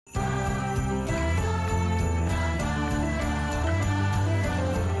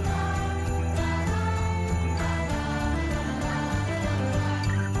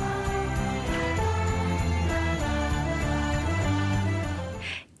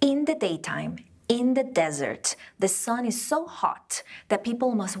daytime, in the desert, the sun is so hot that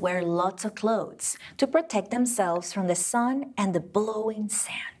people must wear lots of clothes to protect themselves from the sun and the blowing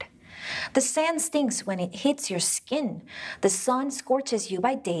sand. The sand stings when it hits your skin. The sun scorches you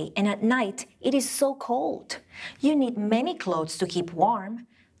by day, and at night it is so cold. You need many clothes to keep warm.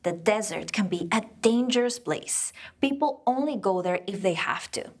 The desert can be a dangerous place. People only go there if they have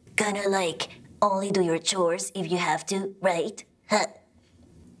to. Kinda like only do your chores if you have to, right?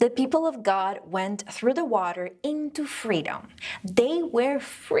 The people of God went through the water into freedom. They were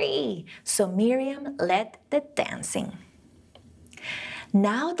free, so Miriam led the dancing.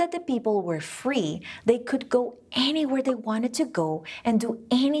 Now that the people were free, they could go anywhere they wanted to go and do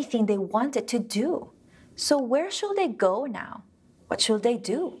anything they wanted to do. So where should they go now? What should they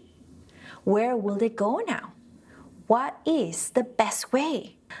do? Where will they go now? What is the best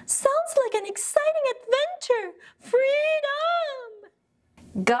way? Sounds like an exciting adventure! Freedom!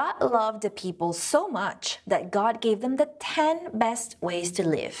 God loved the people so much that God gave them the 10 best ways to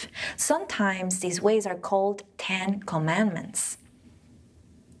live. Sometimes these ways are called 10 commandments.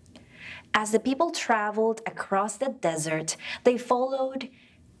 As the people traveled across the desert, they followed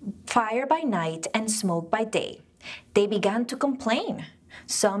fire by night and smoke by day. They began to complain.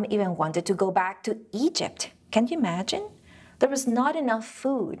 Some even wanted to go back to Egypt. Can you imagine? There was not enough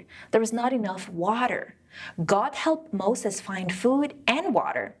food. There was not enough water. God helped Moses find food and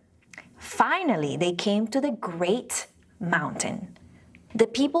water. Finally, they came to the great mountain. The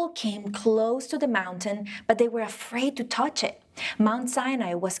people came close to the mountain, but they were afraid to touch it. Mount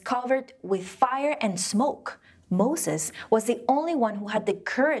Sinai was covered with fire and smoke. Moses was the only one who had the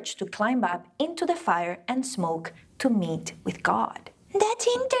courage to climb up into the fire and smoke to meet with God. That's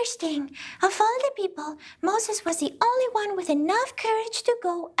interesting. Of all the people, Moses was the only one with enough courage to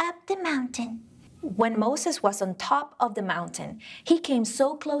go up the mountain. When Moses was on top of the mountain, he came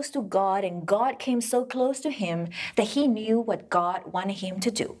so close to God and God came so close to him that he knew what God wanted him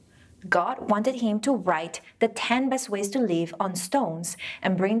to do. God wanted him to write the 10 best ways to live on stones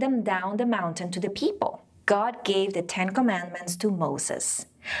and bring them down the mountain to the people. God gave the 10 commandments to Moses.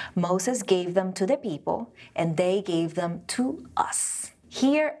 Moses gave them to the people, and they gave them to us.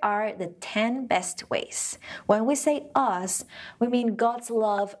 Here are the 10 best ways. When we say us, we mean God's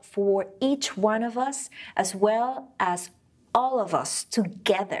love for each one of us, as well as all of us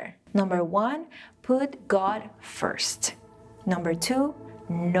together. Number 1, put God first. Number 2,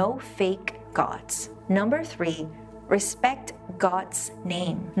 no fake gods. Number 3, respect God's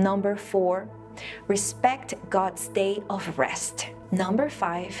name. Number 4, respect God's day of rest. Number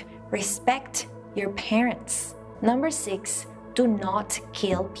 5, respect your parents. Number 6, do not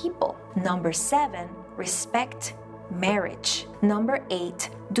kill people. Number 7, respect marriage. Number 8,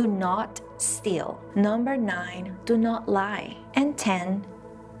 do not steal. Number 9, do not lie. And 10,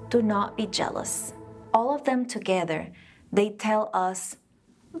 do not be jealous. All of them together, they tell us,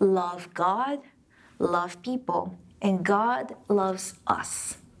 love God, love people, and God loves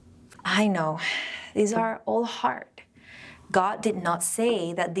us. I know, these are all hard. God did not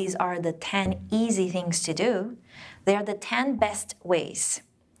say that these are the 10 easy things to do. They are the 10 best ways.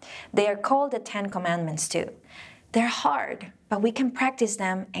 They are called the 10 commandments too. They're hard, but we can practice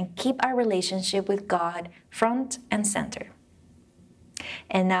them and keep our relationship with God front and center.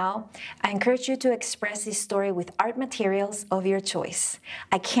 And now, I encourage you to express this story with art materials of your choice.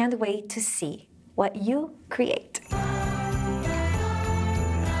 I can't wait to see what you create.